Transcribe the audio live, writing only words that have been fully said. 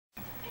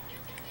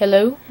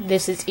Hello,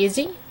 this is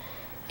Izzy,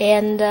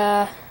 and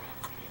I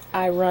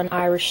run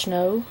Irish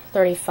Snow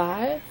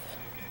 35,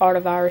 Art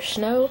of Irish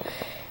Snow,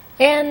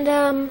 and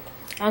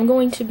I'm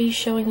going to be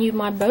showing you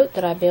my boat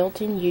that I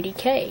built in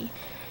UDK.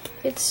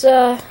 It's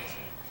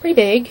pretty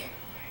big.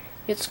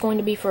 It's going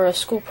to be for a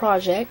school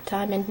project.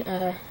 I'm in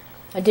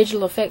a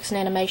digital effects and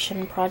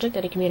animation project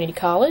at a community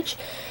college,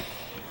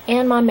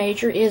 and my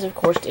major is, of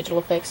course, digital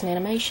effects and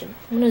animation.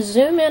 I'm going to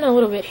zoom in a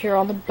little bit here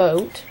on the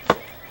boat.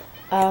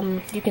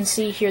 You can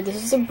see here, this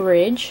is a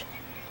bridge,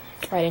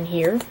 right in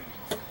here.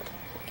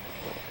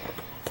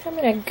 I'm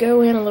going to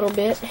go in a little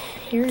bit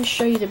here and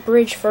show you the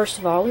bridge first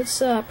of all.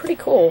 It's pretty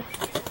cool.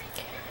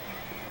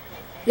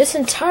 This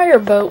entire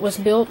boat was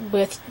built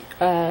with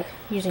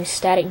using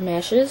static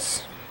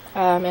meshes,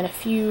 and a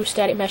few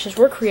static meshes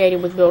were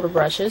created with builder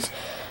brushes.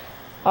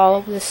 All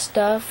of this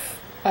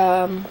stuff,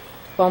 well,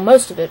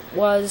 most of it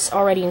was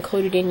already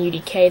included in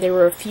UDK. There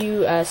were a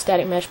few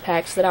static mesh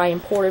packs that I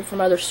imported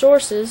from other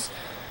sources,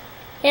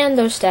 and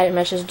those static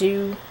meshes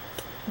do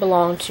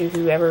belong to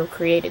whoever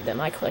created them.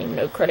 I claim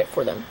no credit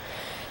for them.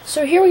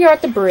 So here we are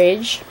at the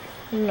bridge.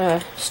 I'm going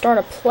to start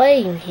a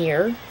plane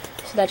here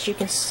so that you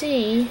can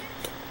see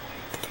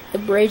the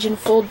bridge in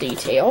full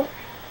detail.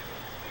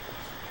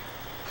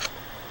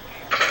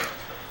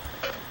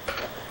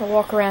 I'll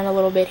walk around a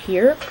little bit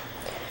here,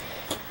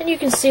 and you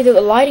can see that the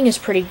lighting is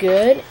pretty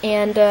good,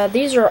 and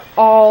these are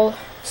all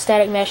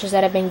static meshes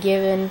that have been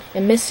given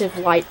emissive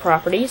light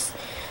properties.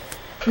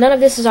 None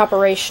of this is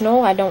operational.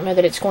 I don't know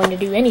that it's going to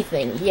do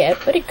anything yet,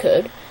 but it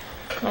could.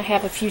 I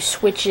have a few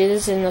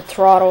switches in the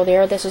throttle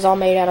there. This is all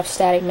made out of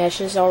static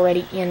meshes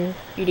already in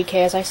UDK,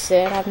 as I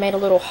said. I've made a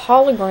little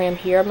hologram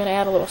here. I'm going to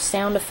add a little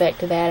sound effect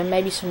to that and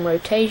maybe some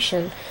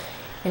rotation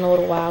in a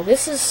little while.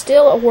 This is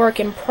still a work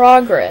in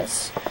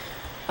progress.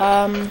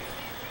 I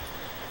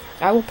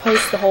will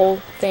post the whole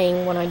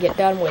thing when I get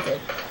done with it.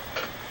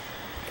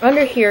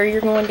 Under here, you're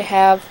going to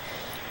have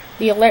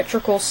the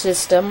electrical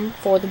system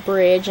for the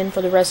bridge and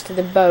for the rest of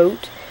the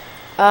boat.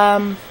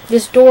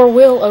 This door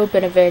will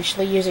open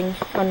eventually using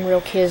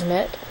Unreal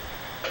Kismet.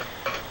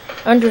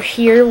 Under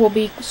here will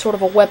be sort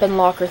of a weapon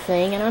locker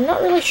thing, and I'm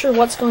not really sure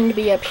what's going to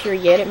be up here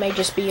yet. It may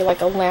just be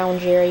like a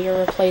lounge area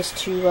or a place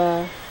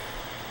to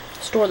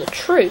store the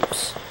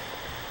troops.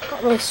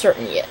 Not really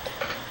certain yet.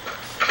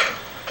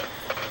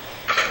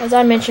 As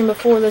I mentioned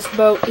before, this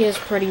boat is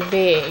pretty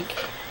big.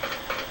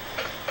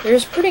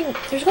 There's going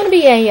to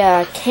be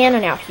a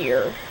cannon out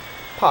here,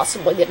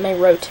 possibly, that may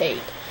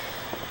rotate.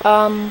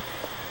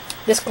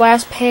 This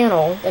glass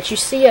panel that you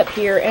see up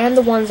here and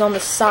the ones on the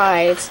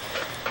sides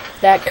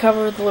that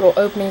cover the little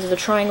openings of the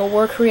triangle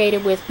were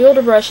created with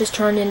builder brushes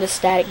turned into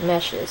static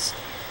meshes.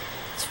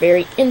 It's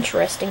very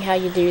interesting how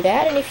you do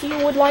that, and if you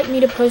would like me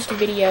to post a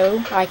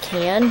video, I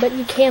can, but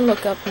you can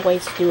look up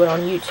ways to do it on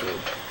YouTube.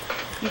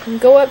 You can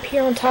go up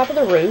here on top of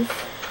the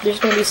roof.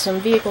 There's going to be some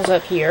vehicles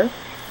up here.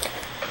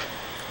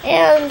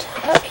 And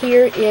up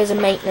here is a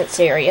maintenance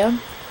area.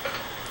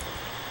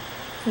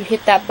 You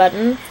hit that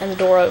button and the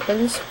door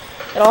opens.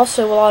 It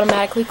also will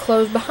automatically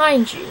close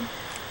behind you.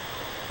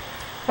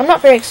 I'm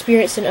not very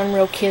experienced in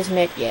Unreal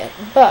Kismet yet,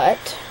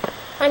 but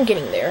I'm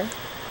getting there.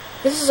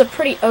 This is a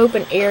pretty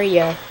open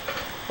area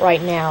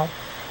right now.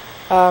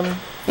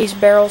 These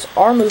barrels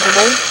are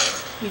movable.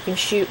 You can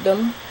shoot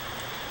them.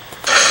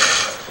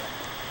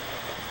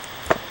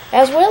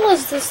 As well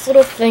as this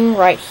little thing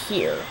right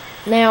here.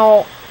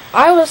 Now,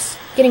 I was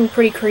getting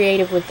pretty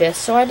creative with this,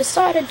 so I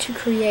decided to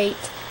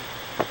create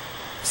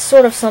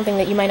sort of something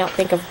that you may not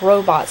think of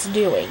robots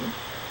doing.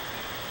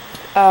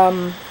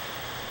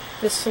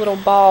 This little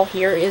ball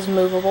here is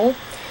movable,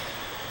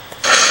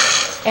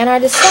 and I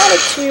decided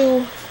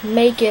to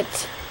make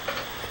it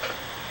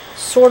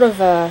sort of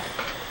a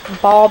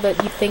ball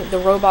that you think the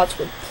robots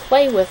would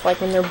play with, like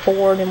when they're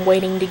bored and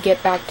waiting to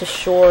get back to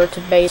shore, to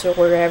base, or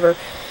wherever.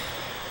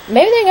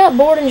 Maybe they got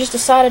bored and just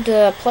decided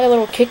to play a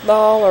little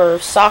kickball or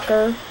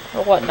soccer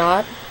or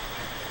whatnot.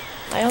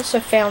 I also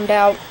found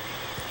out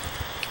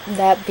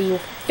that the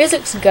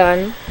physics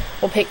gun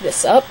will pick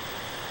this up.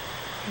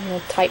 I'm going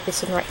to type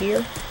this in right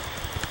here.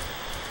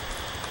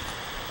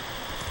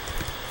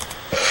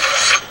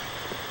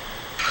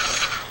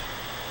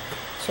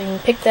 So you can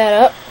pick that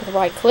up with a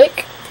right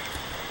click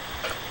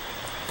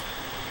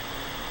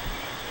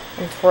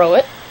and throw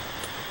it.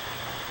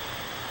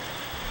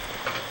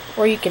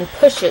 Or you can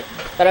push it,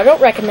 but I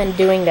don't recommend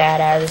doing that,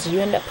 as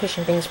you end up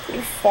pushing things pretty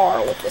far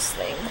with this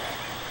thing.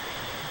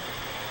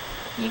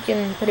 You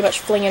can pretty much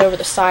fling it over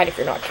the side if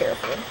you're not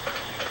careful.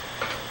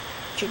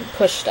 But you can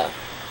push stuff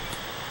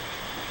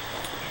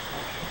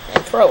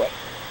and throw it.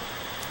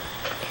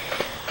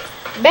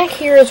 Back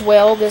here as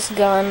well, this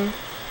gun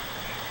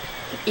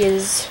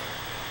is,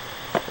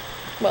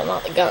 well,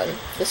 not the gun.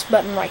 This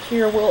button right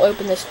here will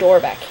open this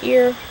door back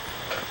here.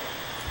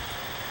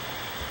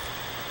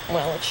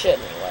 Well, it should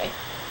anyway.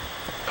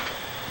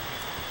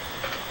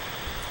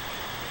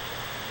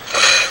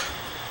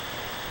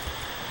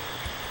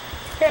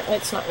 Apparently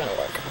it's not going to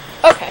work.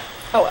 Okay.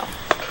 Oh well.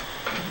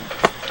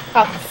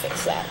 I'll have to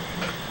fix that.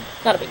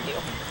 Not a big deal.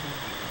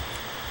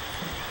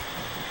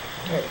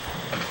 There we go.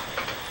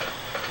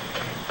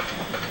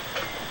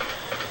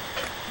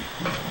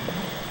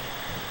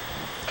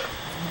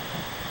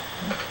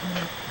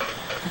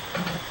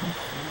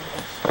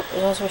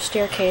 There's also a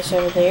staircase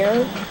over there.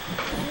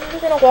 We're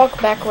going to walk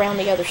back around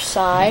the other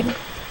side.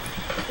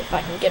 If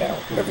I can get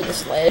over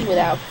this ledge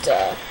without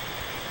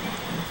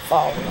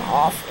falling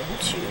off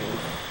into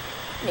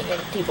the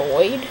empty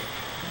void.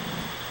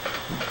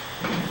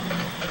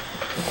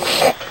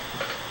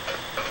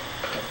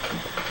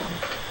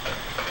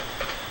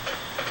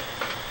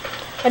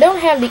 I don't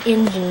have the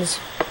engines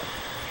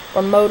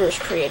or motors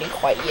created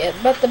quite yet,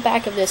 but the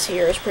back of this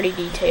here is pretty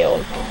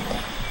detailed.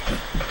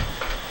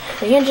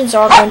 The engines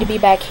are going to be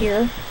back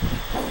here.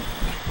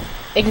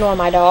 Ignore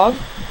my dog.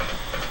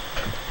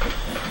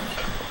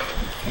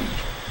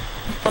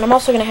 And I'm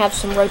also going to have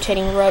some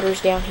rotating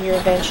rudders down here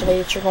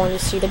eventually that you're going to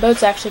see. The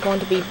boat's actually going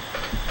to be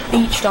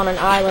beached on an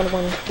island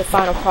when the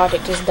final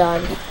project is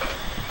done.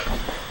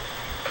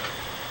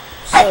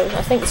 So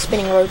I think the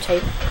spinning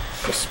rotating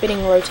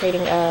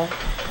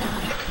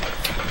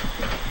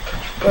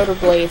rotor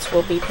blades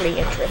will be pretty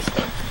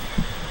interesting.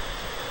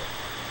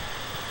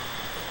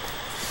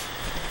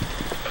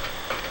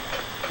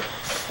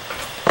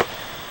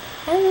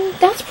 And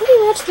that's pretty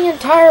much the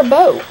entire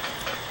boat.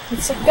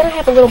 It's going to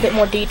have a little bit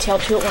more detail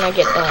to it when I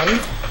get done.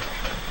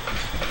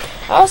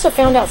 I also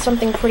found out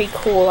something pretty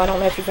cool. I don't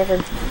know if you've ever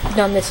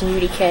done this in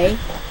UDK.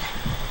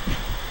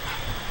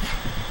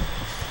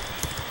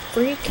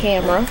 Free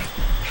camera.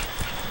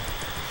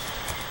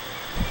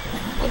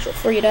 Push it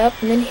free it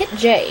up, and then hit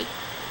J.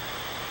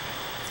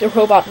 The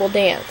robot will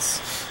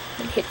dance.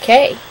 And hit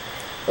K.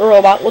 The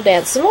robot will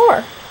dance some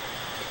more.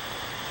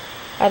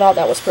 I thought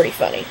that was pretty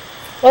funny.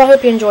 Well, I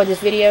hope you enjoyed this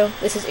video.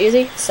 This is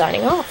Izzy,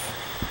 signing off.